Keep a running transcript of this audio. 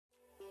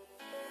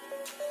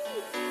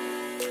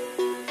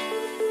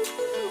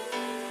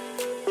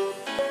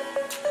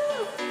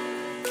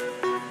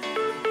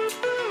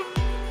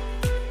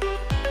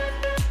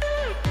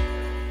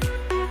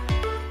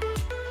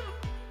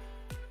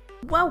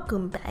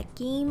Welcome back,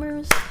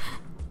 gamers.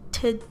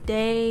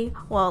 Today,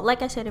 well,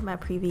 like I said in my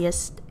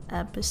previous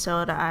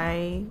episode,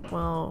 I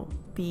will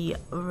be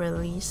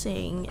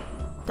releasing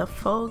the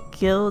full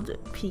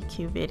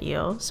GuildPQ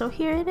video. So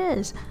here it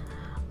is.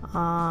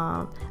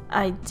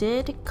 I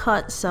did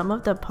cut some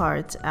of the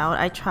parts out.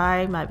 I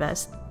tried my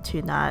best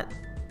to not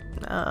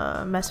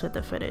mess with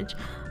the footage,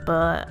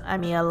 but I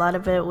mean, a lot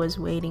of it was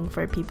waiting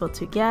for people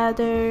to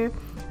gather,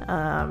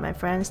 my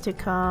friends to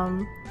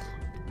come.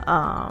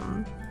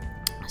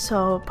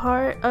 So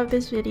part of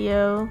this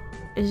video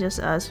is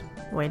just us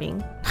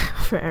waiting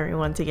for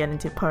everyone to get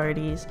into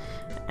parties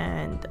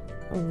and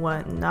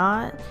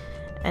whatnot,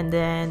 and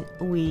then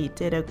we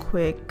did a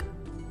quick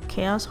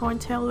Chaos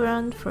Horntail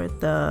run for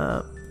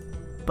the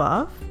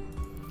buff,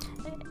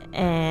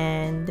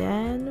 and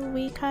then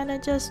we kind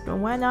of just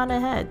went on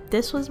ahead.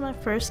 This was my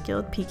first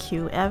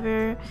GuildPQ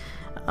ever,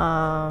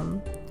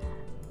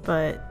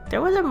 but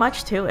there wasn't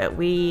much to it.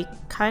 We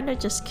kind of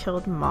just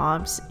killed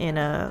mobs in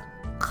a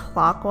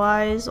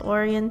clockwise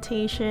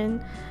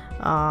orientation,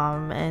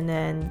 and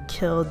then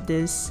killed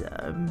this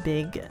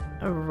big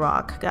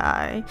rock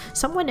guy.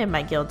 Someone in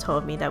my guild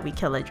told me that we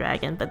kill a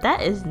dragon, but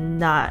that is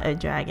not a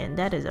dragon,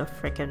 that is a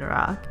freaking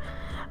rock.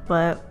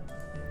 But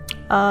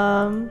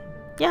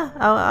yeah,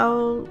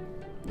 I'll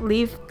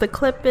leave the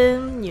clip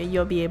in.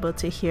 You'll be able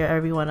to hear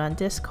everyone on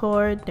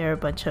Discord. They're a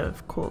bunch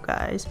of cool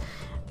guys.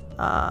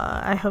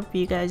 I hope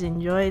you guys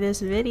enjoy this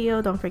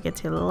video. Don't forget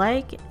to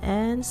like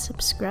and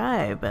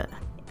subscribe.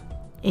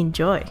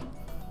 Enjoy.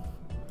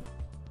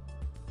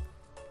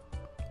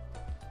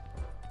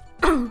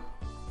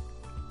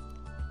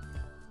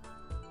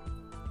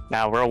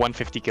 Now we're a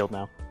 150 guild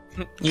now.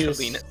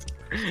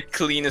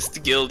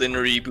 Cleanest guild in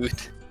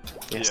Reboot.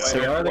 Yes,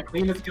 We are the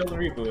cleanest guild in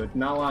Reboot,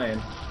 not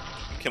lying.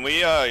 Can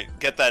we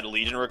get that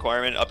Legion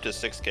requirement up to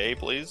 6k,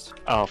 please?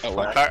 Oh,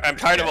 fuck. I'm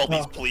tired of all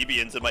these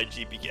plebeians in my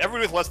GPQ.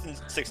 Everyone with less than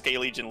 6k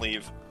Legion,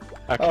 leave.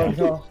 Okay. Oh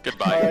no.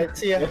 Goodbye. Alright,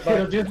 see ya.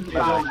 It'll just be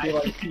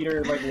like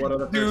Peter, like what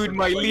other Dude, person,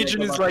 my like,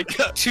 Legion is like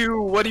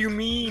 2, what do you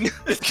mean?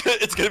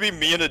 It's gonna be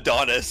me and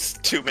Adonis,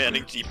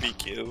 2-manning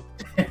GPQ.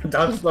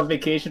 Adonis on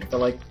vacation for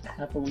like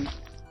half a week.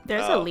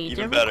 There's a Legion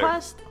even better.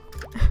 request.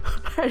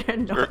 I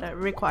didn't know that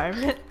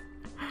requirement.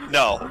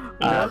 No.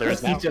 There's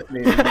He now. just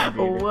made it.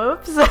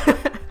 Whoops.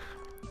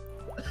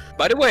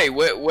 By the way,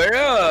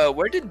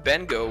 where did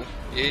Ben go?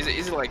 Is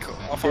he like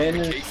off on Ben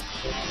is- vacation?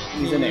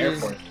 He's in the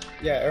airport.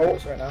 Yeah,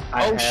 Airforce right now.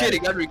 Oh shit, he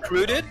got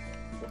recruited?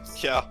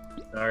 Yeah.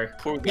 Sorry.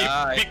 Poor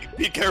guy.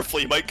 Be careful,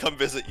 he might come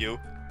visit you.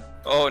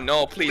 Oh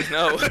no, please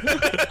no.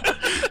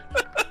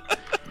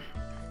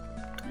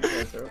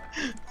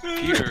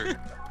 Peter,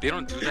 they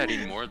don't do that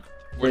anymore.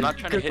 We're not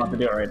trying to hit. to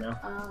do it right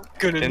now.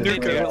 Didn't they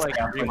do Yeah. it like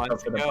Yeah. 3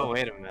 months ago?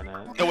 Wait a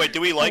minute. No, wait,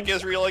 do we like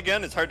Israel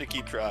again? It's hard to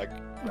keep track.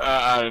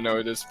 I don't know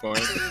at this point.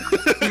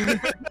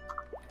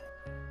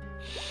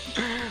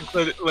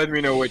 let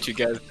me know what you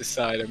guys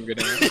decide. I'm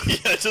gonna.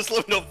 Yeah, just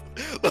let me know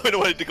when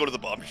I need to go to the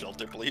bomb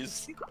shelter,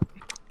 please.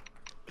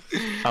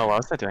 Oh, what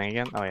was I doing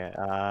again? Oh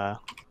yeah.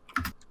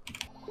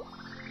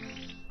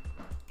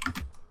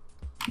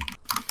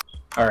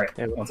 Alright.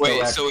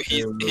 Wait, so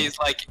he's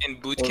like in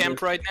boot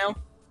camp right now?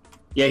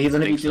 Yeah, he's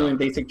gonna be think so. doing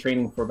basic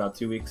training for about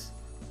 2 weeks.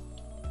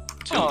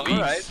 2 Oh, weeks.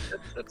 alright.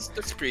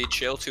 That's pretty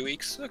chill. 2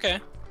 weeks. Okay.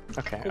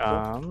 Okay.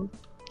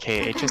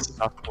 Okay. HS is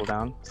off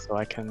cooldown, so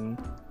I can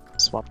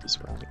swap this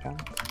around again.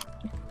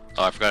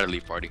 Oh, I forgot to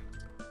leave party.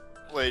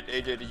 Wait,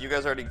 AJ, did you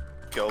guys already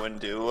go and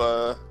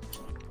do,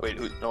 wait,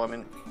 who? No, I'm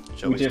in We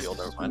Joey's just field,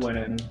 never mind. went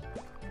in.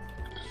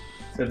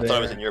 I thought I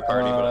was in your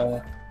party,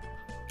 but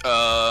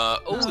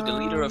Oh, the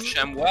leader of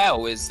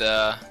ShamWow is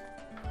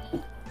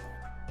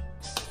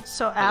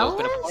So I'll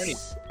open a party.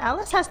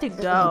 Alice has to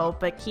go,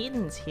 but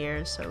Keaton's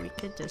here, so we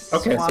could just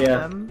Okay, so swap yeah.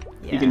 them.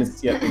 You can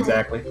just, yeah,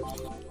 exactly.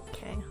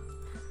 Okay.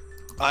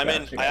 I'm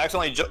in. Gotcha. I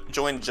accidentally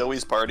joined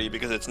Joey's party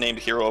because it's named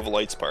Hero of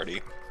Light's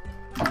party.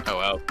 Oh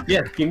wow.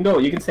 Yeah, you can go.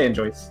 You can stay in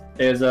Joyce.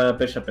 There's a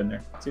bishop in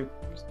there too.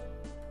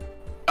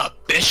 a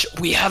bishop.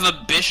 We have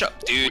a bishop,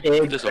 dude.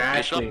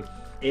 Exactly.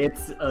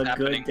 It's a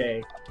Happening. good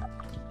day.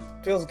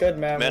 Feels good,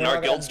 man. Man, We're our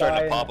not guild's gonna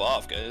starting to die pop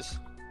off, guys.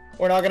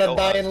 We're not gonna Go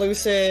die on. in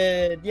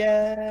Lucid.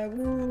 Yeah,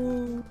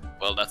 woo.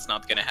 Well, that's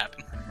not gonna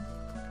happen.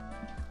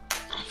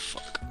 Oh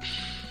fuck.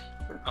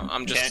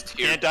 I'm just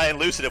here. Can't die in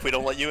Lucid if we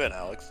don't let you in,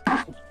 Alex.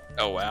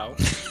 Oh wow.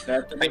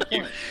 That's a good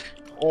you. point.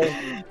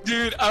 Oh,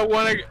 Dude, I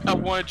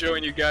wanna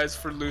join you guys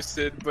for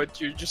Lucid, but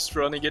you're just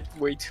running it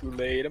way too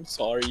late. I'm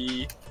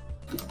sorry.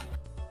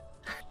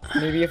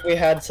 maybe if we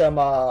had some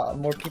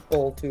more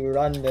people to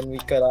run, then we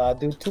could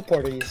do 2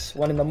 parties.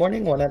 1 in the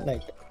morning, 1 at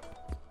night.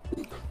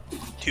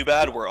 Too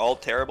bad we're all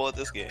terrible at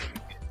this game.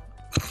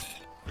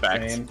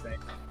 Facts. Same.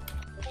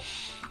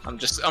 I'm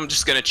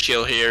just gonna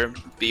chill here,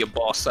 be a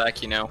boss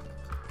sack, you know.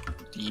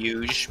 The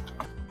huge.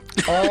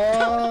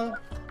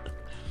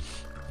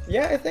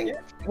 Yeah, I think.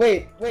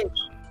 Wait.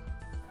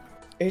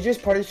 AJ's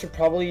party should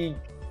probably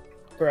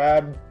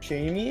grab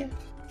Jamie,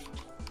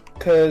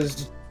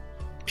 cause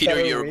Peter,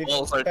 Better your wave-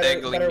 balls are better-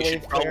 dangling. better You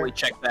should wave probably clear.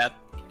 check that.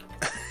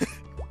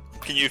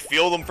 Can you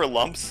feel them for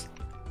lumps?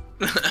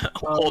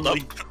 Hold up.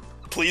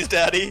 Please,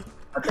 Daddy.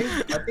 I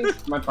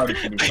think my party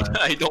should be fine.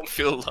 I don't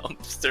feel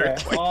lumps. They're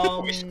Okay, quite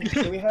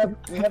so we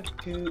have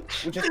two,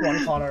 just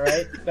one Connor,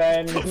 right?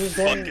 Then The who's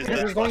fuck going? is Who's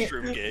that going?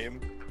 mushroom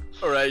game?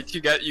 Alright, you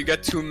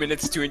got 2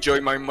 minutes to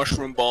enjoy my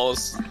mushroom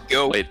balls.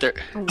 Go. Wait, there.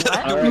 What?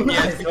 Alright,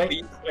 Yes,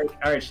 wait.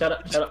 Alright, shut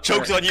up.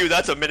 Joke's on you.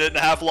 That's a minute and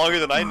a half longer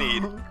than I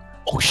need.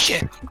 Oh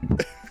shit.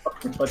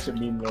 A bunch of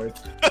mean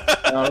words.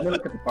 Let me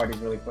look at the parties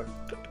really quick.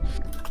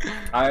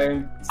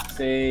 I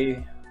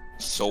say.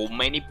 So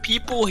many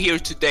people here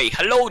today.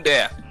 Hello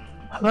there.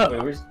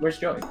 Wait, where's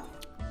Joey?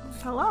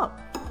 Hello.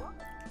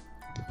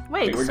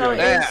 Wait, we're so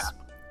doing-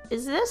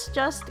 is this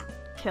just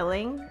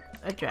killing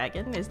a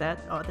dragon? Is that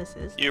all this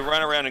is? You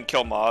run around and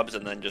kill mobs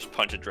and then just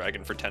punch a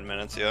dragon for 10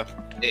 minutes, yeah.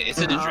 Is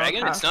it a Oh,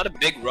 dragon? okay. It's not a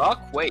big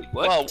rock? Wait,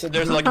 what? Well,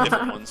 there's like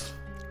different ones.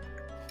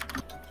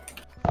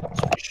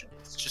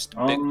 It's just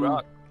a big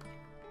rock.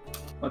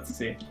 Let's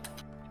see.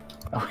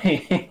 Oh,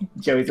 hey,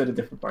 Joey's at a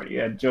different party.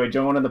 Yeah, Joey,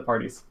 join one of the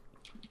parties.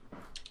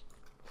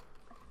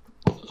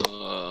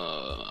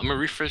 I'm gonna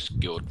refresh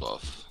guild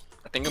buff.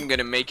 I think I'm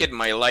gonna make it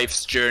my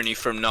life's journey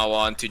from now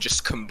on to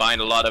just combine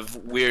a lot of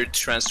weird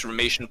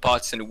transformation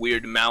pots and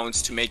weird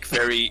mounts to make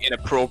very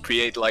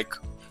inappropriate, like,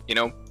 you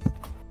know.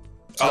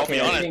 I'll Okay, be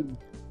I honest. think,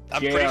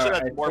 I'm JR, pretty sure I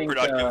that's more think,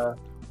 productive.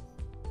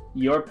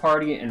 Your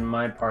party and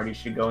my party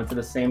should go into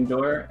the same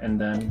door, and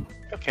then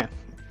Okay.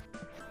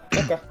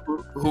 Okay.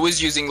 Who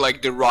is using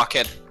like the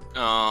rocket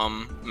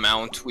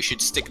mount? We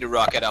should stick the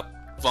rocket up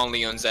Von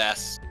Leon's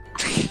ass.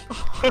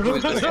 Who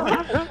is this?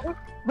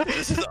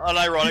 This is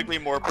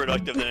unironically more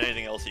productive than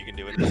anything else you can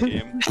do in this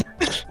game.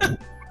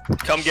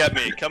 Come get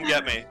me. Come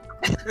get me.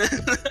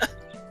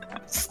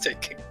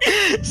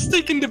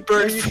 Sticking the Are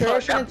bird. you sure I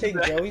frog shouldn't up take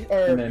there. Joey or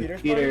and then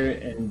Peter's Peter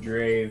and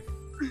Drave.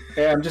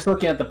 Yeah, I'm just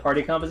looking at the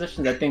party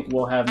compositions. I think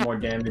we'll have more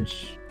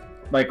damage.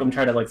 Like, I'm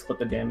trying to like split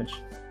the damage.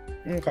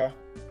 party? Okay.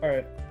 All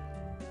right.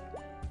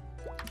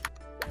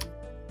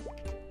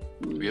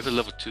 We have a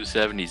level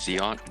 270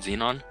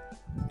 Xenon.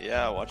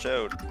 Yeah, watch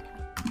out.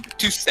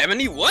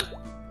 270? What?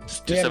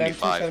 It's Yeah,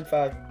 275.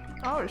 9,275.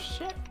 Oh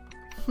shit.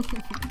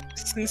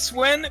 Since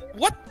when?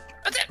 What?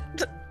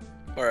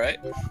 Alright.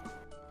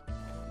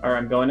 All right,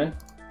 I'm going in.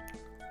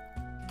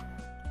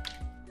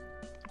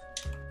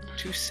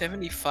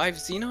 275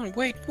 Xenon?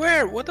 Wait,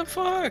 where? What the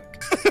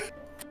fuck?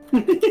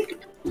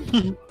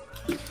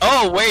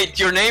 Oh, wait,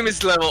 your name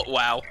is level.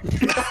 Wow.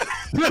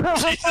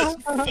 Jesus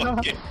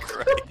fucking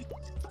Christ.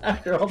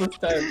 After all this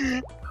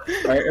time.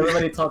 All right,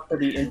 everybody talk to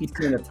the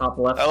NPC in the top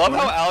left. I love how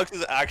corner. Alex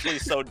is actually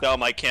so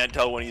dumb I can't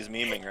tell when he's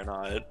memeing or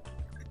not.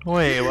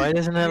 Wait, why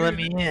doesn't it let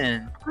me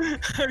in?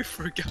 I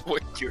forgot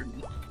what your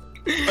name.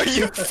 Are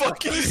you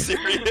fucking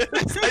serious?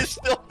 I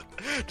still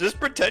just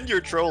pretend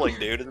you're trolling,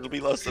 dude. It'll be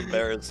less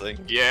embarrassing.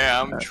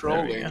 Yeah, I'm There we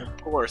trolling, go. of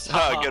course.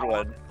 Ah, good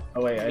one.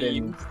 Oh wait,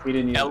 we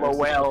didn't use it.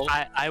 LOL.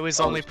 I was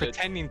Oh, only shit.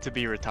 pretending to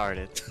be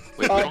retarded.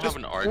 Wait, we don't have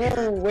an archer.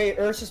 Oh wait,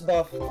 Ursus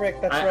buff.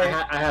 Frick, that's I,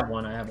 right. I have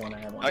one. I have one.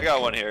 I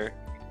got one here.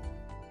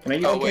 Can I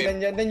use Oh, it? wait.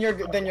 Okay,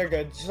 then you're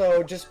good.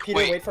 So just Peter,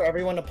 Wait. wait for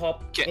everyone to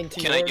pop Can, into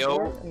can your I go?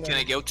 door, and Can I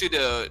then- go to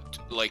the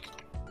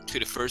to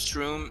the first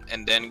room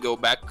and then go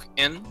back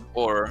in,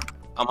 or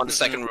I'm on the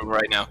second room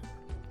right now?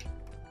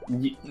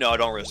 No,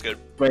 don't risk it.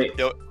 Wait,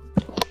 AJ,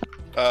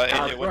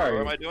 Alex, what where are door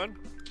you? am I doing?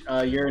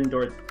 you're in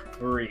door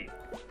 3.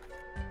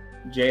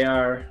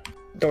 JR,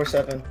 Door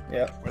 7.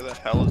 Yeah. Where the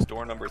hell is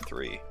door number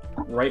 3?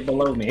 right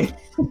below me.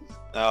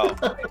 Oh.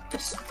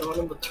 Door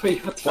number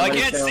 3. Well, I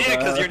can't see it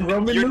because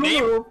Roman your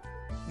name. numeral.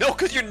 No,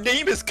 because your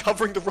name is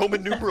covering the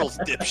Roman numerals,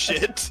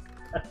 dipshit.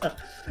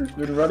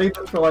 Been running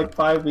this for like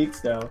 5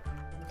 weeks now.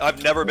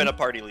 I've never been a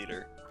party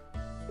leader.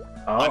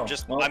 Oh, I'm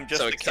just well, so the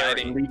carry.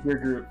 exciting. lead your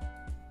group.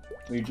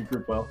 Lead your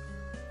group well.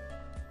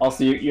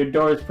 Also, your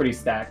door is pretty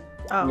stacked.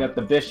 Oh. You got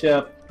the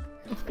bishop.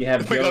 You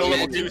have We got a Joey.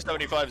 level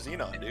 275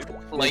 Xenon, dude.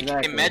 Like,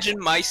 Exactly. imagine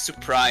my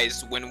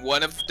surprise when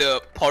one of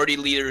the party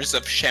leaders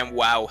of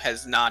ShamWow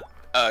has not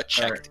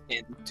checked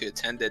into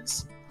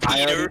attendance. I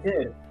Peter. already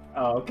did.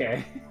 Oh,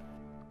 okay.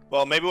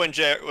 Well, maybe when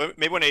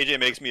AJ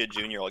makes me a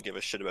junior, I'll give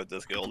a shit about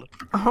this guild.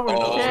 Oh,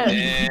 Oh shit.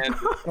 man,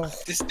 Oh.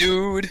 this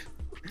dude.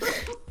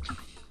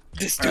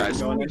 This dude. Alright,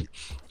 going in.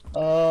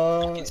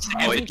 Oh,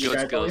 Wait, you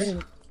let's go.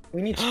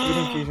 We need speed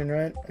infusion,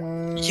 right?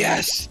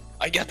 Yes,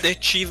 I got the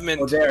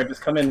achievement. Oh, there, just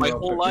come in My real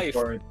whole quick life.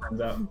 before it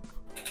turns out.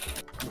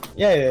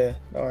 Yeah.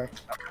 Don't worry.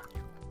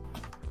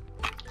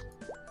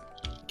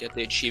 Get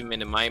the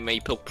achievement in my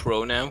Maple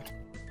Pro now.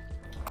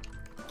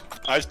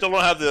 I still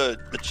don't have the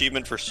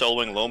achievement for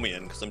soloing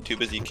Lomian because I'm too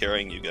busy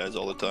carrying you guys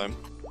all the time.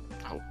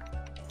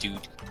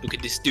 Dude, look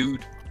at this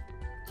dude.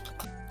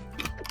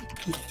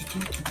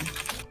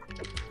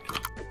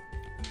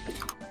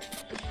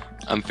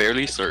 I'm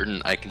fairly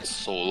certain I can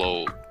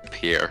solo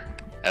Pierre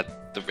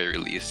at the very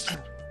least.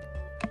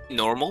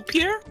 Normal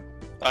Pierre?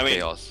 I mean,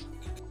 Chaos.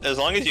 as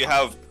long as you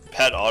have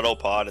pet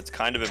autopod, it's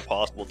kind of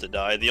impossible to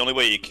die. The only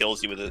way he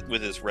kills you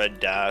with his red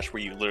dash,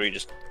 where you literally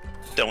just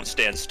don't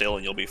stand still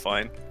and you'll be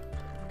fine.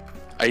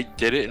 I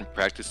did it in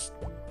practice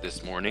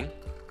this morning.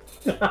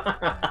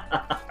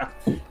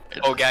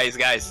 Oh, guys,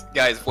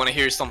 want to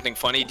hear something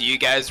funny? Do you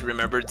guys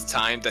remember the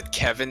time that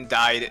Kevin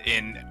died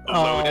in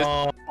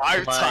Lotus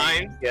 5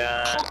 times?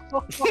 God.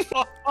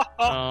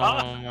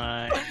 Oh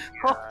my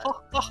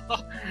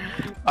God.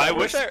 I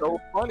wish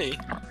so funny.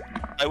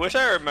 I wish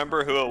I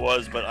remember who it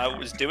was, but I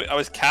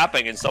was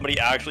capping and somebody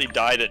actually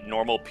died at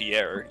normal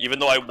Pierre. Even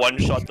though I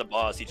one-shot the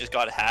boss, he just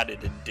got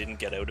hatted and didn't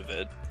get out of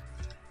it.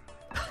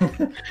 I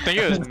think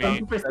it was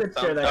me.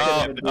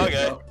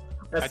 Okay.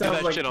 That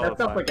sounds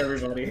like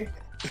everybody.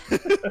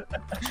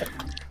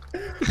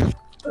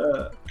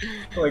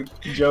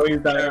 Like Joey's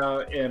died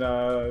out in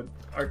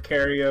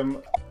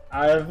Arcarium.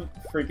 I've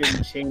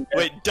freaking chained.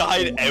 Wait,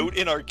 died out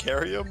in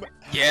Arcarium?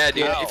 Yeah,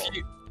 dude. Wow.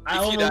 I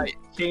almost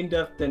chain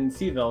deathed in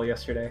Seaville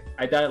yesterday.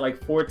 I died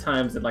like 4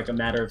 times in like a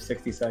matter of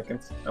 60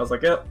 seconds. I was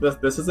like, yep,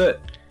 this is it.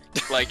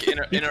 Like in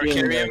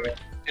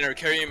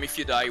Arcarium, if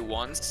you die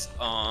once,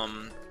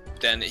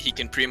 then he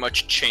can pretty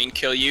much chain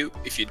kill you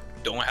if you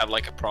don't have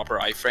like a proper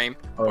iframe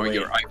or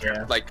your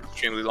iframe like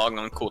extremely long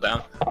on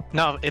cooldown.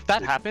 No, if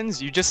that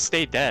happens, you just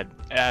stay dead.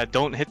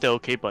 Don't hit the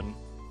OK button.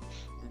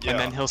 Yeah. And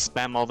then he'll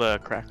spam all the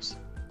cracks.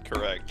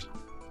 Correct.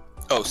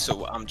 Oh,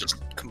 so I'm just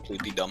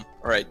completely dumb.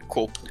 Alright,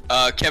 cool.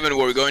 Kevin,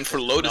 we're going for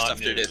Lotus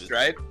after this,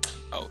 right?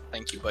 Oh,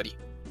 thank you, buddy.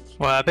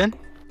 What happened?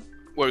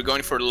 We're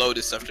going for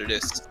Lotus after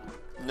this.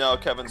 No,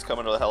 Kevin's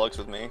coming to the Helix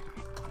with me.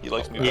 He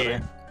likes me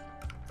better.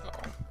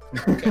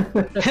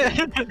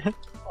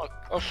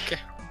 Okay.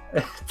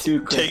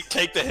 Too quick.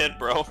 Take the hint,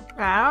 bro.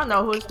 I don't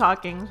know who's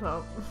talking,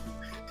 so.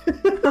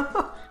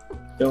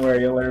 Don't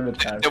worry, you'll learn with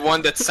time. The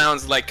one that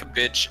sounds like a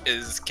bitch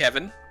is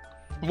Kevin.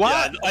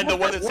 What? Yeah, and the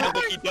one that sounds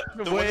like he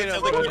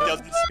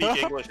doesn't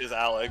speak English is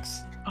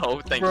Alex. Oh,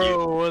 thank you.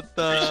 Bro, what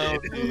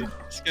the?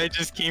 This guy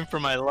just came for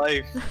my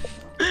life.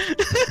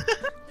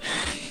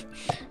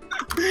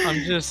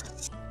 I'm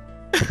just.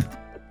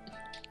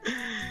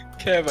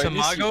 Kev,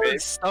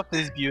 Tamago's stuff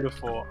is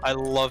beautiful. I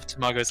love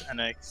Tamago's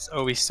NX. It's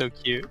always so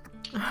cute.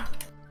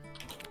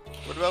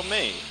 What about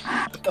me?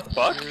 What the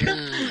fuck?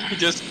 He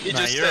just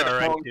said,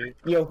 alright, dude.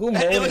 Yo, who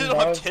Hey, made look it, at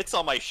my dog? tits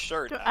on my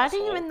shirt. Dude, I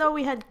didn't asshole. even know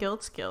we had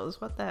guild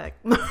skills. What the heck?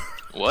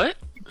 What?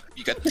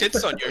 You got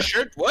tits on your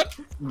shirt? What?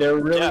 They're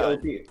really Yeah.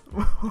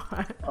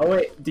 OP. Oh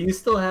wait, do you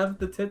still have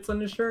the tits on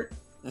your shirt?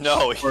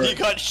 No, he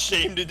got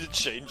shamed into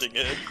changing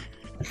it.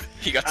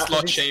 He got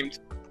slut shamed.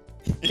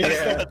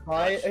 Yeah.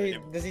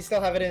 Does he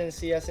still have it in his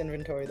CS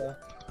inventory though?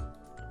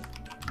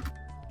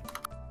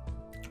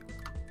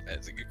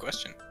 That's a good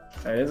question.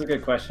 That is a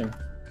good question.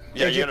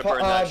 Yeah, Did you're you gonna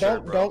burn that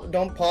shirt, bro.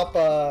 don't pop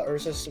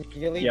Ursus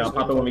immediately. Yeah, I'll just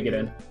pop it wait when we get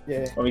in.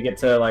 Yeah, When we get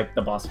to like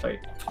the boss fight.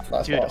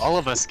 last Dude, boss. all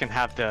of us can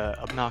have the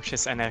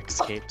obnoxious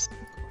NX capes.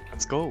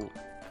 Let's go.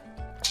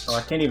 Oh,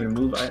 I can't even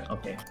move.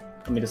 Okay.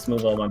 Let me just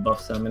move all my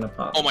buffs. So I'm gonna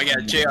pop. Oh my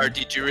god, JR,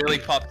 did you really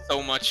pop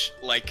so much,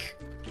 like,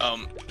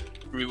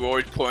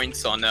 reward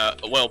points on,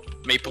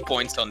 maple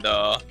points on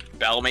the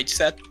Battle Mage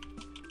set?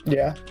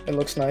 Yeah, it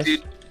looks nice.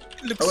 Dude,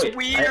 it looks Oh, wait,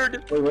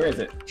 weird! wait, where is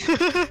it?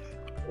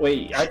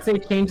 Wait, I'd say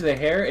change the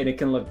hair and it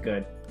can look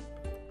good.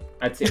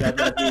 I'd say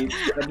that'd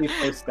be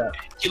first step.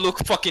 You look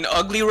fucking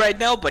ugly right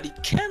now, but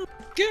it can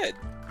look good.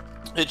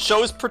 It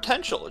shows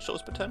potential. It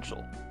shows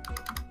potential.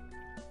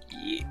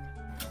 Yeah.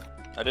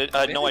 I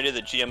had no idea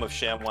that GM of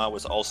ShamWow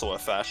was also a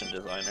fashion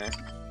designer.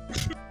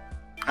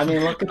 I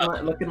mean, look at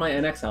my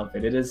NX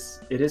outfit. It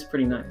is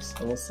pretty nice.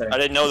 I will say. I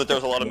didn't know that there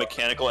was a lot of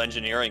mechanical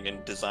engineering in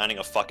designing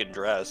a fucking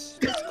dress.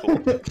 That's cool.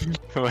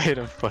 Wait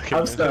a fucking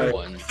I'm minute. sorry.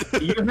 One.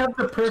 You have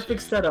the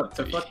perfect setup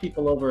to fuck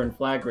people over in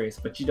flag race,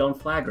 but you don't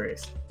flag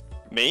race.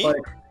 Me? Like,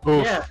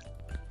 Oof. yeah.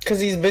 Cause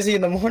he's busy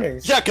in the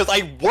mornings. Yeah, because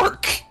I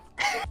work!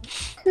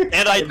 And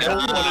I don't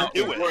want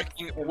to do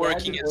it.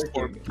 Working is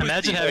for...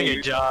 Imagine having a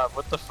job.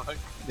 What the fuck?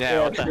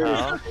 Yeah, what the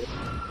hell?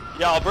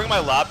 Yeah, I'll bring my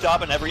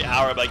laptop and every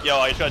hour I'm like, yo,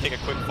 I just gotta take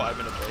a quick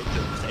 5-minute break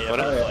to stay up What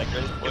and a- like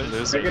What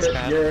this. losers Your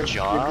have a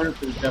job?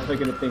 group is definitely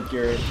gonna think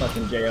you're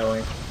fucking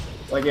JOing.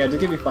 Like, yeah, just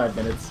give me 5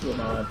 minutes with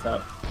my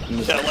laptop.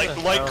 Yeah, like I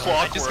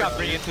clockwork. just got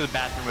bring into the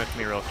bathroom with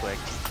me real quick.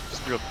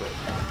 Just real quick.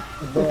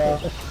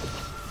 Bruh.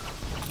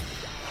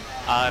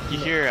 If you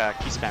hear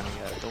key spamming,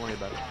 don't worry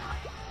about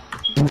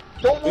it.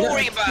 Don't Yeah,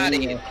 worry about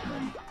it!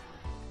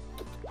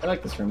 I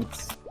like this room.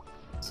 It's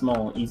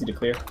small, easy to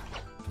clear.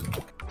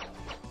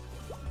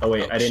 Oh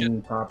wait, Oh, I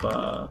didn't pop.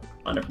 Oh,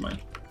 never mind.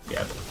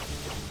 Yeah.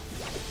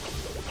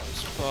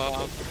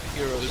 Pop,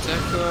 Hero's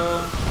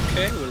Echo.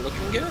 Okay, we're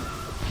looking good.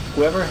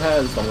 Whoever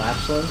has the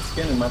Lapslin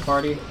skin in my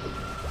party,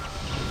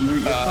 your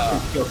fucking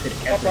skill hit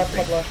Top left, top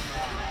everything. left.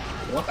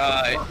 What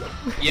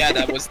the fuck? Yeah,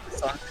 that was the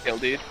sun skill,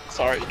 dude.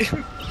 Sorry.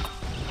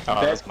 Oh,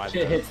 That that's my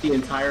shit hits the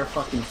entire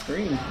fucking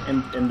screen,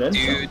 and then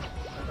Dude, some.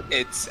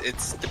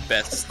 it's the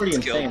best It's pretty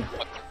skill. insane.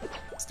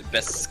 It's the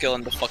best skill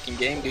in the fucking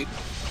game, dude.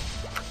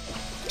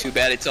 Too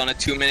bad it's on a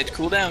 2-minute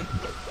cooldown.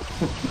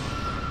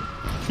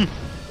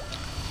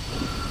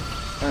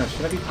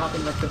 Should I be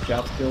popping like the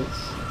job skills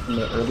in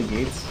the early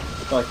gates?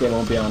 I feel like they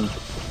won't be on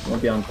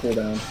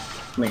cooldown.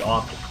 Something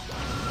off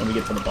when we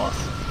get to the boss.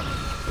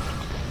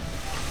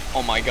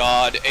 Oh my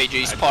god,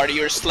 AJ's party,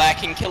 you're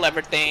slacking, kill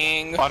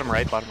everything. bottom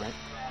right, bottom right.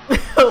 We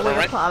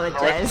Alright,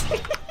 apologize.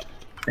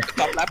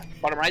 Top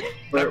left, bottom right.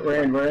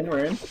 We're in.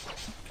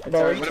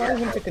 Bro, are you telling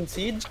him to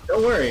concede?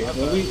 Don't worry,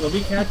 when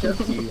we catch up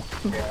to you.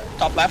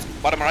 Top left,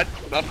 bottom right.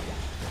 Left.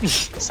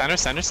 Center.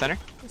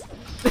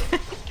 I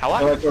feel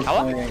like we're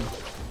Kala? playing.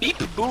 Beep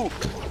boop.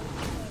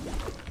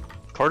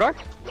 Corridor?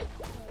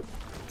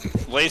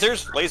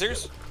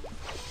 Lasers.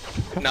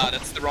 Nah,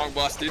 that's the wrong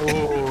boss, dude.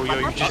 Oh, yo,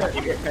 you just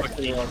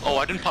Oh,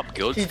 I didn't pop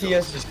guild.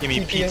 PTS. give me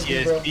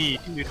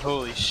PTSD, dude.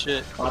 Holy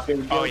shit. Pop your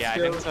Oh yeah, I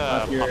skill, didn't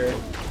pop pop your. it.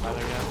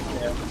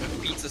 Yeah.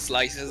 Pizza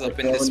slices up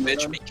in this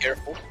bitch. Be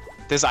careful.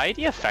 Does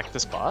ID affect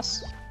this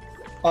boss?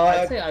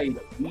 I'd say I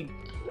need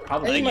I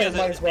probably. think might he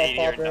has as well 80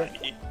 or pop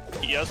it. 90.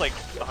 He has like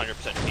 100%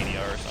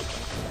 PDR or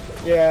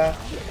something. Yeah.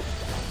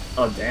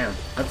 Oh damn,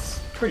 that's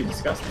pretty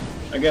disgusting.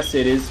 I guess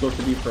it is supposed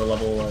to be for a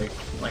level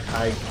like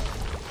high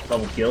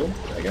level guild,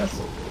 I guess.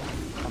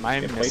 Am I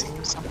Get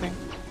missing something?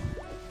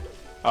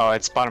 Oh,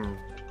 it's bottom.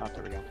 Oh,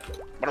 there we go.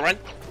 Bottom right.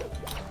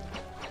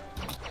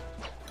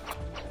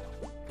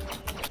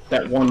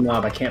 That one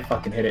knob, I can't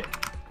fucking hit it.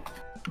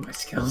 My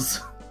skills.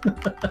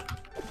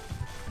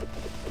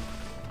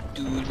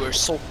 Dude, we're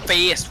so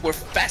fast. We're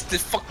fast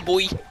as fuck,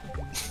 boy.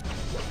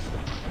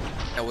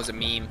 That was a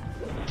meme.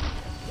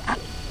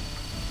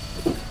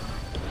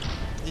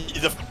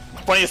 The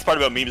funniest part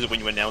about memes is when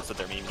you announce that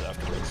they're memes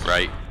afterwards.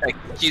 Right.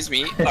 Excuse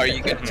me, are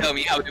you gonna tell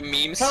me how to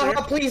meme, sir?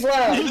 Please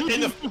laugh.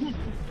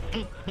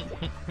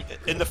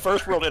 In the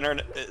first world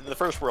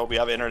we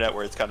have internet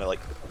where it's kind of like,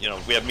 you know,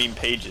 we have meme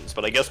pages,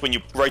 but I guess when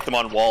you write them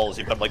on walls,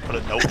 you have to like put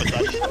a note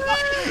beside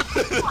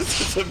it.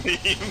 This is a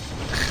meme.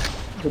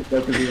 The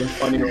joke is even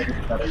funnier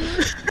than better.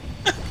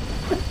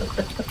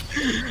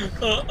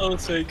 I'll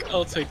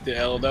take the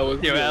L. That was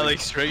Yo, good.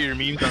 Alex, write your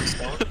memes on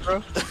stone,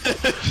 bro.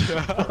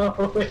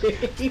 Oh,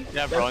 wait.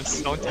 Yeah, bro, on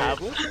stone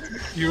tablet?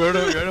 You wrote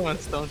them on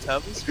stone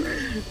tablets, bro?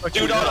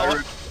 Dude,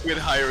 with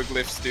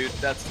hieroglyphs, dude.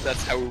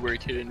 That's how we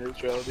work here in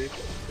Israel, dude.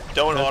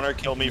 Don't honor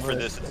kill me for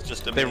this. It's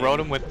just a They meme. wrote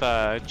them with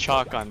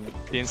chalk on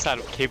the inside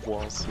of cave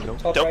walls, you know?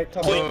 Top Don't, right,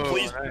 top please, right.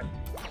 please, right.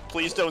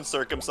 please don't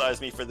circumcise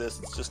me for this.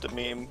 It's just a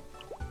meme.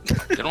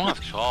 They don't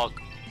have chalk.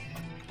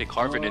 They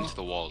carve it into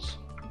the walls.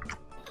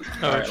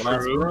 Alright,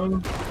 last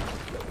room.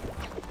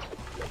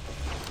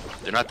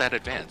 They're not that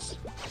advanced.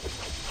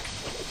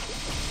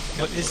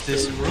 What is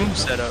this room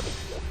setup?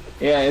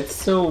 Yeah, it's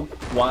so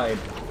wide.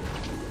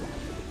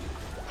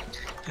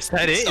 Is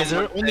that it? Is there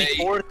Someone only say-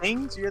 4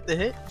 things you have to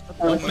hit?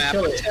 Map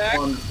Kill it attack?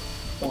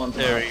 on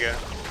There we go.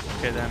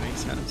 Okay, that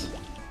makes sense.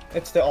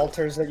 It's the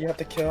altars that you have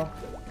to kill.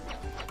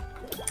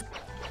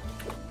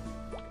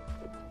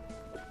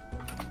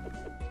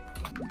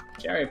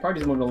 Jerry,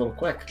 party's moving a little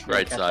quick.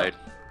 Right Catch side. up.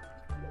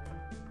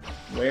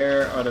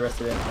 Where are the rest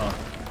of them? Oh,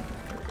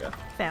 there we go.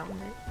 Found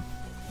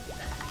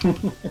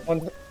it.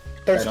 One,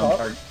 there's Right on top.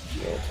 target.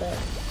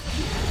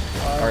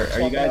 Yeah, Are you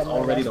swapping guys out my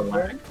all ready to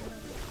last lag?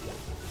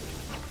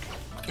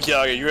 Yeah,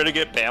 are you ready to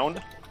get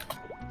bound?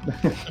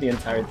 The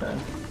entire time.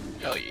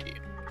 Hell yeah.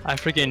 I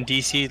freaking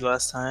DC'd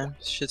last time.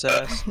 Shit's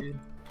ass, dude.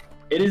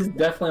 It is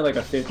definitely like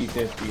a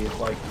 50-50 if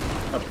like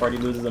a party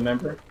loses a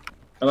member.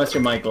 Unless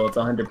you're Michael, it's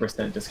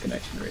 100%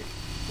 disconnection rate.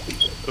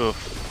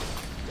 Oof.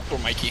 Poor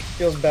Mikey.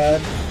 Feels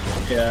bad.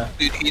 Yeah.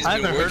 Dude, he's I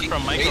been haven't heard working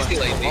from Michael crazy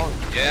in so lately. long.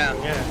 Yeah.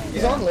 Yeah.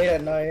 He's on late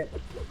at night.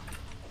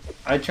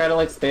 I try to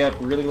like stay up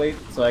really late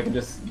so I can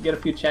just get a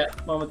few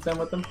chat moments in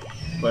with him.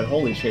 But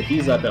holy shit,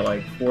 he's up at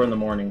like 4 in the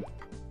morning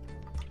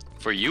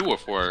For you or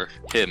for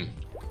him?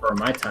 for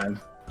my time.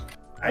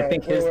 I Alright,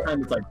 think his we're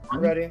time is like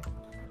 1. Ready?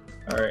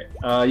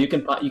 Alright, you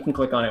can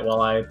click on it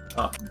while I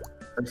pop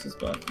versus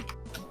button.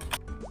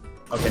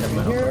 Okay, never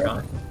mind, I'll click on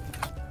it.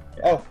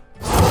 Oh.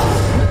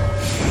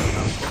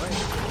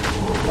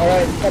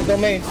 Alright, top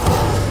domain.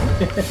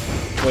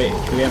 Wait,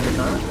 do we have the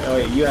comment? Oh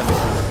wait, you have the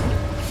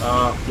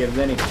comment. Yeah,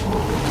 Zenny.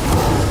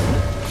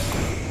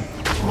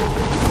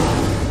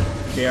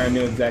 JR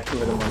knew exactly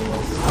where the money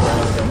was.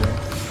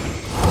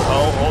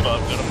 Oh, hold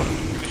up.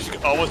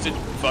 Almost did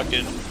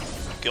fucking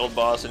guild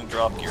boss and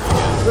drop gear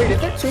again. Wait, is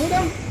there 2 of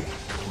them?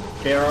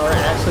 There are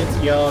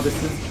actually, yo, this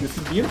is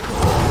beautiful.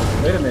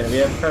 Wait a minute, we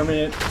have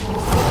permanent.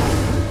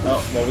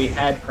 Oh, well, we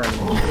had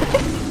permanent.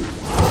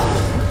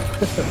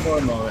 For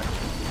a moment.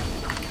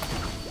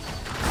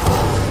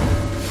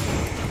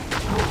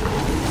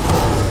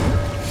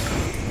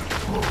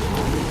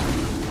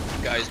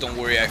 Guys, don't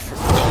worry.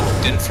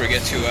 Didn't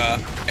forget to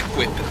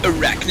equip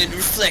Arachnid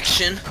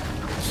Reflection.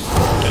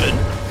 Good.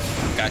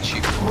 Got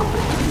you.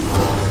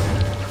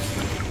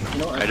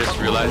 You know, I just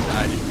realized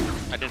I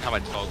didn't have my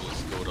toggle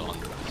skilled on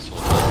this whole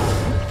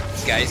time.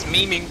 This guy's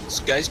memeing. This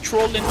guy's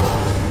trolling.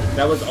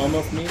 that was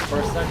almost me for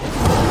a second.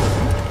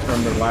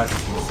 From the last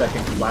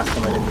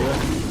time I didn't do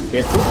it.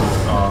 It's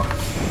oh,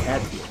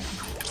 had to.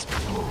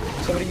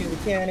 Somebody use the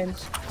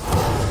cannons.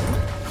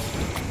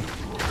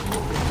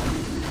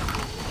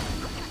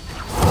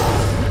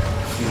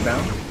 He's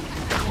down.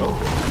 Oh.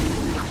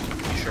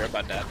 You sure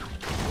about that?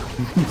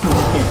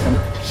 I'm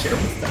not sure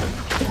what's that.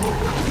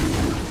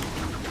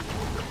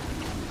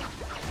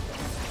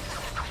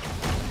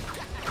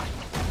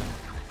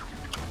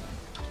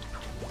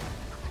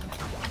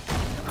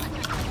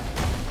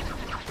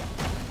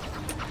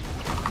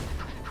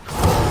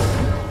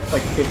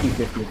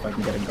 50-50 if I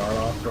can get a guard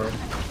off or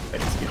if I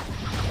just get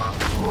popped.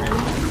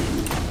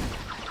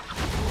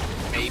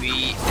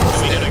 Maybe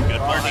Can we get a good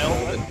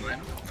Mile.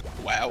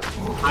 Wow.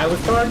 I was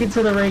talking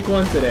to the rank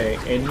 1 today,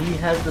 and he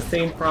has the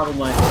same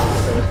problem I have,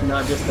 so it's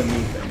not just a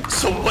me thing.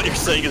 So what you're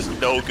saying is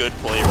no good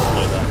players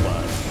play that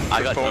class?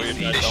 I got The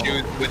DC.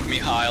 issue with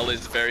Mihail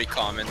is very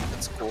common.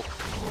 That's cool.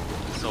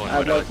 So I'd I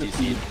like got to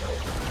see.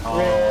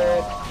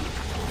 Red.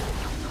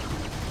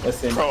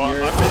 Listen, Bro, I'm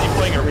you're... busy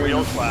playing a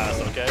real class,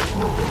 okay?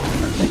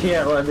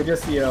 Yeah, well, they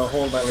just,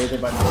 hold my laser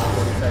button for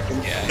 40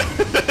 seconds. Yeah.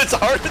 It's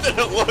harder than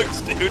it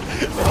looks, dude.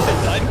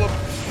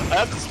 I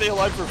have to stay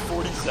alive for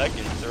 40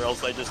 seconds, or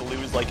else I just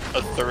lose like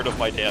a third of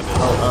my damage.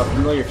 Oh,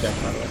 familiar check,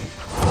 by the way.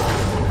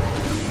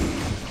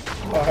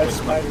 Oh, I had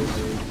spiders.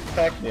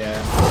 Heck,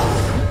 Yeah.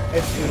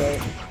 it's too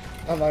late.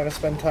 I'm not gonna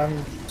spend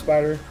time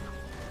spider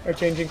or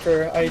changing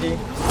for ID. I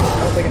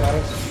don't think it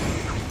matters.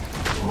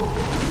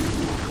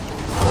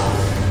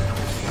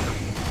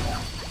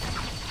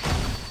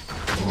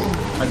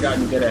 I've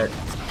gotten good at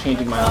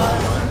changing my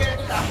own mind.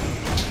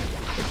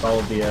 With all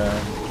of the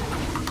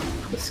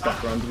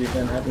scuff runs we've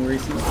been having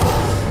recently.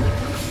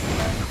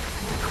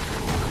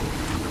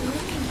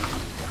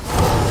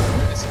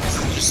 Is it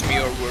just me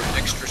or we're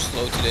extra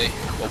slow today?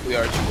 But we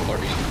are 2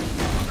 parties.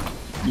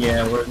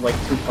 Yeah, we're like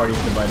 2 parties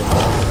divided up.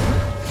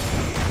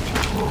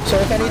 So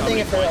if anything,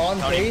 if we're on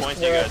How many pace,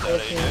 points you we're guys at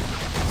at, 14. AJ?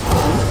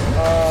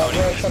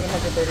 We're at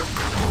 730.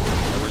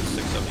 We're at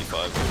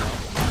 675 right now.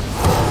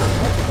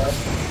 Not too bad.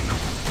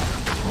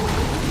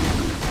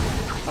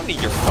 I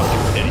need your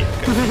fucking pity,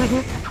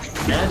 okay?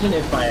 Imagine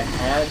if I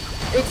had...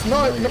 It's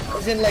not,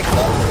 as in like,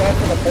 not too bad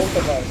for the both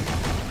of us.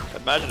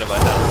 Imagine if I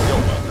had a real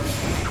weapon.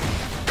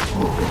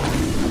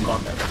 I'm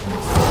gone there.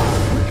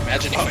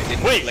 Imagine if I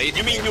didn't Wait, play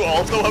you mean you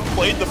also have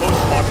played the most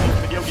popular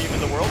video game in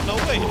the world? No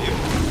way, dude.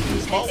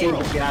 Small Yeah,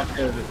 world. but you have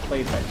to have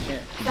played that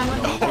shit. You can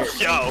only hear it.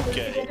 Yeah,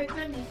 okay.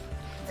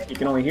 You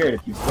can only hear it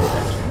if you've played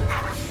that shit.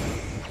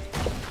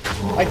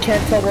 I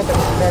can't tell what the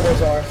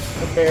bubbles are,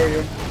 the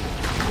barrier.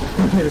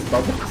 There's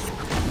bubbles.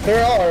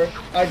 There are.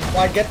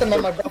 I get them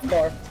on my buff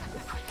bar.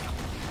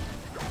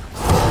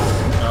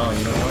 Oh,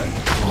 you know what?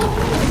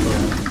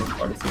 It's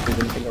hard to see if there's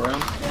anything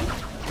around.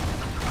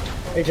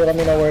 AJ, let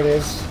me know where it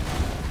is.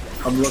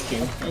 I'm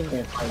looking. I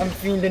can't find I'm it.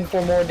 fiending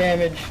for more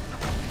damage.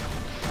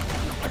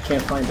 I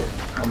can't find it.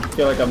 I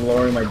feel like I'm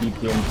lowering my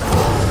DPM.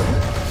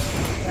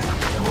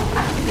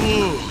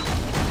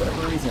 For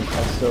whatever reason,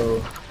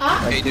 also...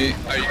 Hey dude,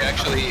 are you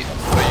actually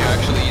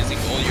using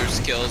all your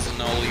skills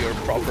and all your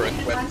proper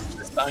equipment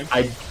this time?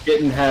 I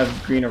didn't have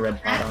green or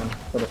red pot on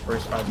for the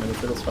first 5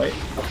 minutes of this fight.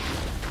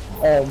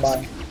 Oh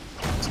my.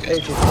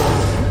 AJ.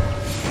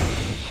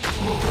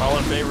 All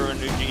in favor of a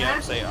new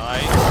GM, say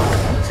aye.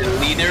 The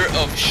leader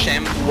of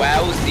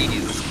ShamWow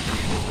these.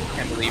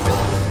 Can't believe it.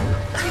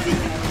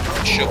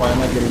 Shook. Why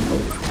am I getting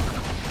bullied?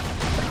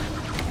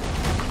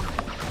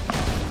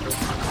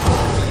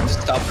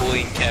 Stop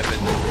bullying Kevin.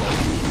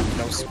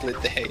 No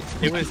split the hate.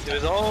 It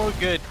was all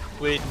good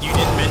when you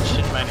didn't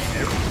mention my name.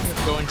 Everything was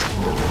going to...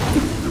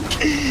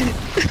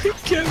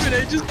 Kevin,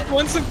 I just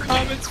want some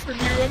comments from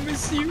you. I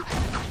miss you.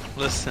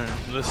 Listen.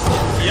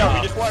 Yeah,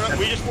 we just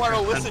want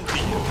to listen to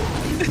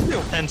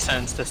you. 10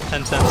 cents. That's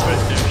 10 cents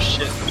right there.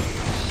 Shit.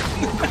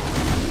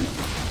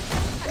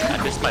 I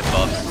miss my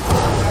buffs.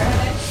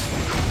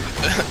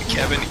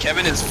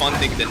 Kevin is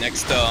funding the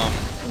next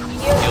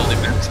guild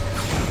event.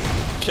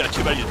 Yeah,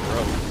 too bad you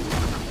throw.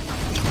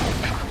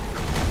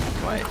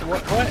 What?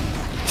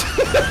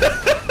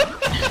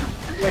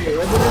 Wait,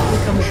 when did this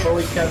become a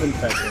bully Kevin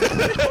session?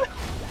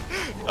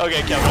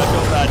 Okay, Kevin, I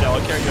feel bad now.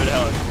 I'll carry you to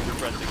hell and we'll be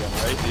friends again,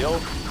 right? Deal?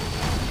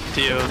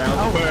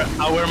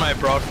 I'll wear my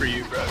bra for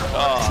you, bro.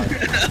 Oh,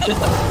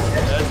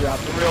 that's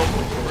the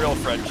real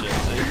friendship.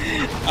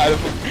 See?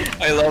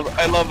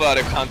 I love out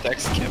of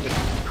context, Kevin.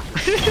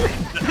 Even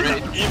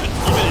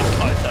in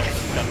context,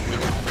 it's kind of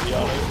weird, to be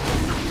honest.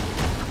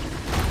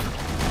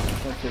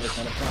 Let's give it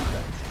kind of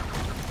context.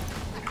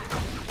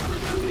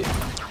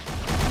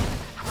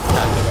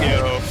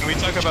 Yo, can we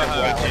talk about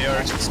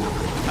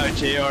how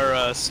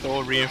JR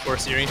stole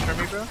reinforced earrings from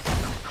me, bro?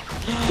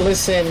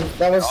 Listen,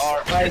 that was.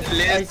 I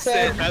listen,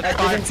 said That's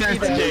I didn't see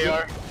context,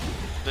 that. JR.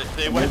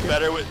 They went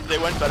better with JR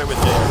than fit, to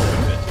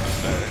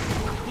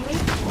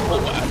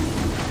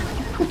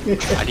be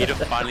fair. I need to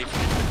finally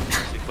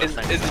Is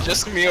it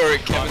just me or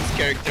Kevin's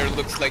character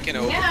looks like, you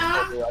know,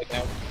 right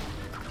now?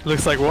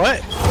 Looks like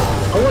what?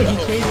 Oh, wait, he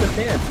changed the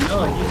pants.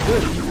 No, he's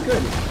good. He's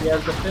good. He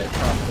has the fit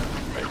problem.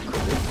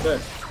 It's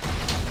good.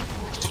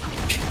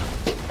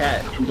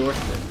 Cat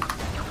endorsed it.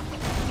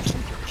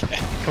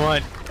 Come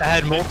on, I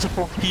had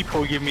multiple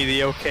people give me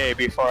the okay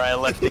before I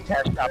left the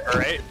cat shop,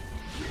 alright?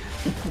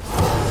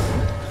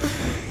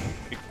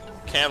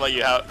 Can't let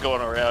you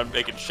going around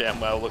making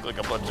ShamWow look like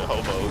a bunch of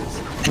hobos.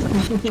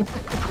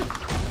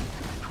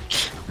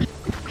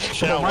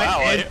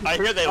 ShamWow, I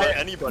hear they let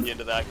anybody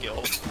into that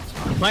guild.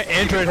 My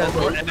Android has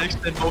more NX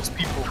than most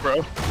people,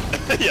 bro.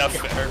 Yeah,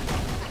 fair.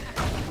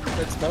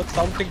 That's not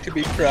something to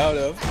be proud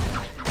of.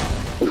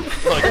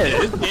 Look,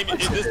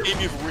 in this game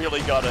you've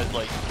really gotta,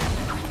 like,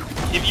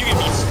 if you can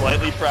be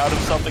slightly proud of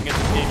something in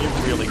this game, you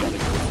really gotta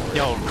go.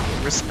 Yo,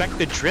 respect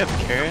the drip,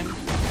 Karen.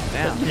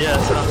 Damn. Yeah,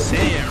 that's what I'm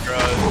saying, bro.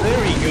 There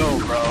we go,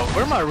 bro.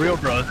 Where are my real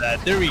bros at?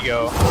 There we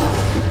go.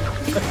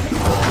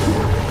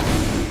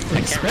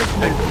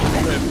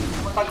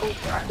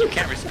 You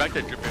can't respect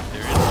a drip if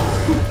there is.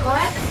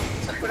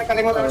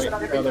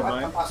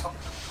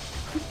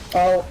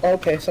 Oh,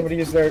 okay. Somebody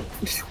used their.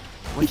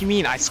 What do you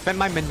mean? I spent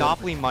my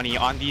Monopoly money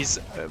on these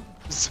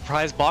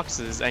surprise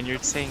boxes, and you're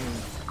saying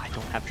I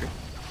don't have drip?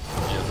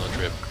 You have no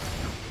drip.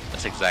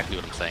 That's exactly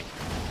what I'm saying.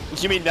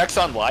 You mean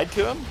Nexon lied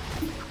to him?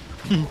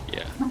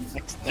 Yeah.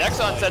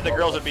 Nexon said the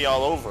girls would be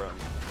all over him.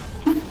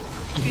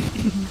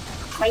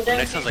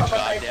 Nexon's a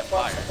goddamn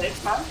liar.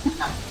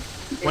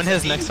 When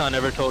has Nexon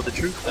ever told the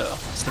truth, though?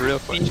 It's the real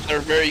question. These are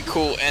very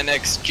cool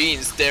NX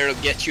jeans. They'll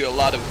get you a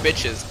lot of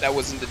bitches. That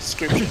was in the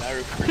description. I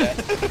remember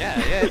that.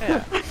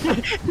 Yeah.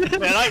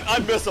 Man, I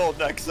miss old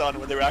Nexon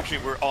when they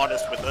were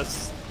honest with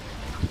us.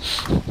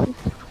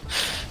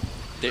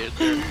 They're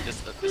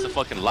just it's a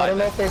fucking lie. I don't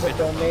know if there's a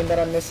domain that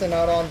I'm missing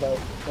out on, but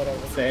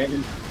whatever.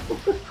 Same.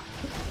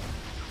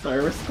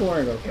 Sorry, we're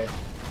scoring okay.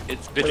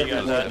 It's What bitching you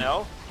guys at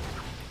now?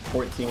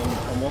 14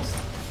 almost.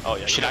 Oh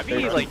yeah. Should I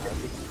be like?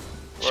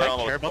 Should I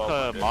care about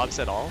the mobs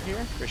at all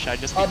here, or should I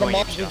just be The going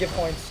mobs do HDL? get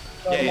points.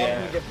 The Yeah, mobs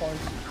yeah. do get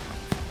points.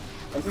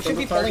 We should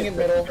be pulling in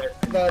middle.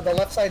 The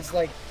left side's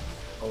like,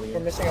 we're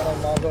missing out on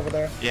mobs over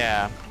there.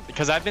 Yeah,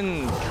 because I've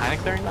been kind of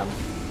clearing them,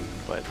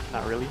 but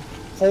not really.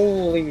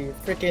 Holy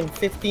freaking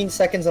 15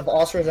 seconds of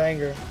Oscar's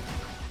anger.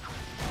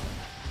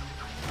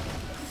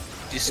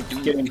 This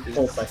dude Getting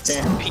pulled by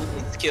Sam.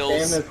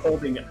 skills. Sam is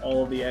holding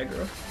all the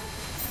aggro.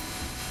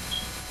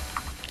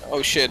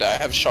 Oh shit, I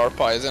have sharp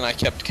eyes and I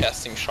kept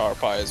casting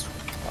sharp eyes.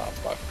 Oh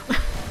fuck.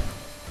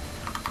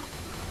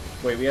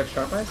 Wait, we have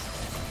sharp eyes?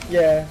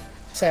 Yeah,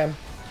 Sam.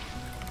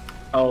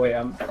 Oh wait,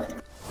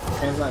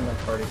 Sam's not in my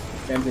party.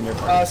 Sam's in your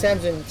party.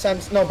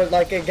 Sam's no, but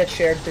like it gets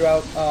shared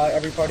throughout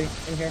every party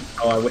in here.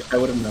 Oh, I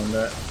would have known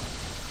that.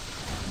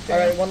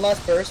 Alright, one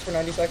last burst for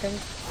 90 seconds.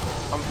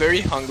 I'm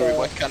very hungry.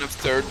 What kind of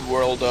third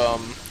world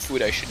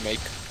food I should make?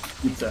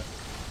 Pizza.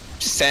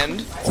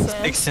 Sand?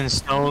 Sticks and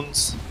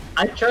stones.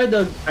 I tried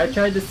to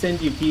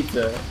send you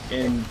pizza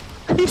and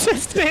He said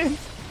sand.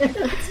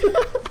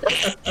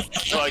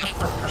 Like,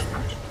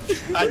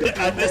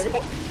 at this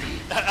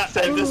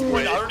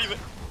point, I don't even.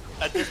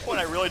 At this point,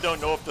 I really don't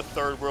know if the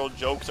third world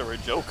jokes are a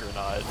joke or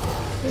not.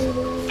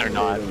 They're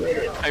not.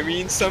 I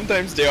mean,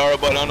 sometimes they are,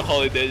 but on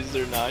holidays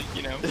they're not,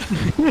 you know?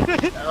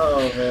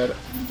 oh man,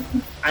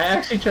 I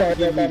actually tried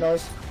to give you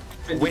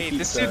Wait,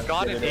 this pizza dude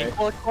got the an other day.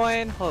 equal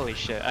coin? Holy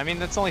shit. I mean,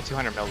 that's only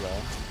 200 mil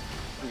though.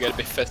 We gotta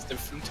be festive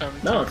from time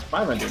to No, time. it's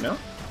 500. No.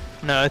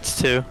 No, it's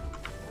 2.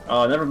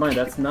 Oh, never mind.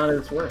 That's not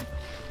its worth.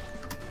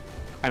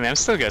 I mean, I'm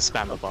still gonna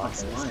spam the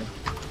boxes. I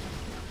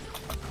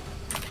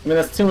mean,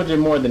 that's 200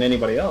 more than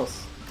anybody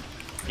else.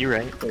 You're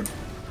right.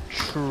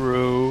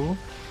 True.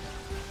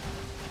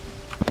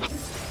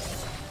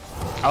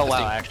 Oh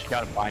wow, I actually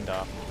got a bind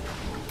off.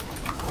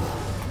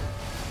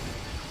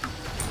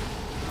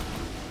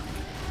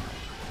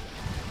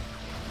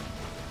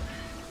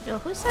 Yo,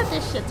 who said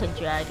this shit's a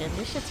dragon?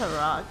 This shit's a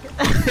rock.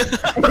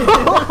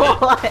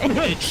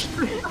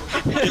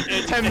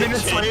 10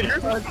 minutes later.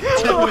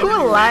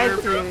 Who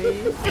lied to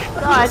me?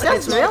 No, I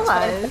just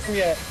realized.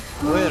 Yeah.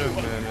 Wait a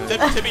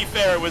minute. To be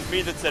fair, it was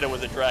me that said it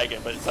was a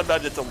dragon, but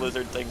sometimes it's a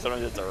lizard thing,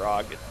 sometimes it's a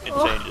rock. It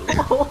changes.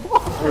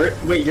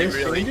 Wait, yours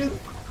Really? changes?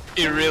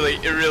 It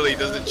really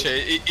doesn't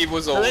change. It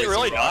was Does always it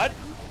really not?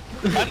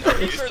 I'm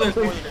pretty sure there's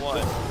more than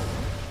one.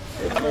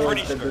 I'm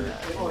pretty sure.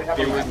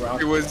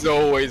 It was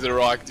always a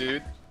rock,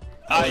 dude.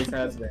 Always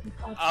has been.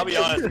 I'll be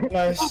honest.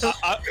 Nice.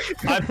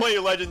 I play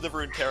Legends of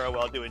Runeterra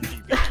while doing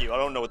GPQ. I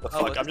don't know what the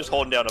fuck. I'm just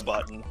holding down a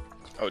button.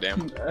 Oh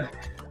damn.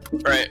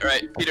 Right,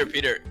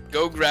 Peter,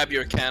 go grab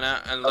your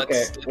canna and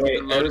let's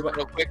wait, load it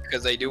real quick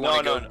because I do want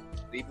to go.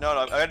 No,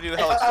 I gotta do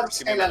Helix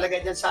first. Okay,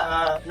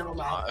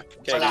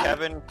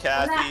 Kevin,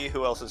 Kathy,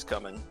 who else is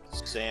coming?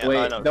 Sam.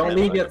 Wait, no, don't Sam,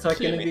 leave yet so I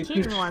can do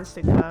Keaton wants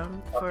to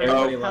come for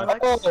Everybody Helix.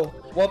 Oh,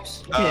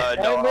 whoops. No, why I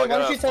don't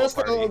got you a tell us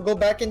full to party. go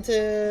back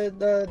into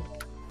the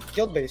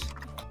guild base?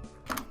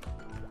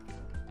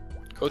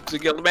 Go to the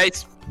guild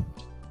base.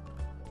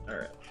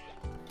 Alright.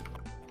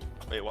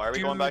 Wait, why are we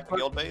going back to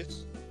guild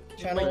base?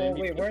 Channel.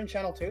 Wait, we're in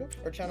channel 2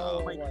 or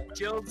channel My what?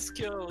 guild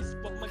skills,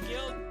 but my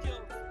guild.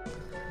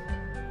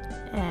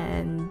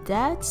 And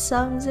that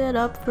sums it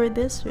up for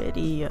this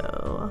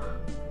video.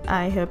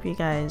 I hope you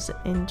guys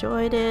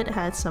enjoyed it,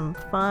 had some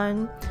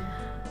fun.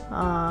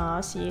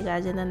 I'll see you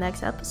guys in the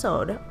next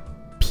episode.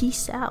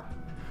 Peace out.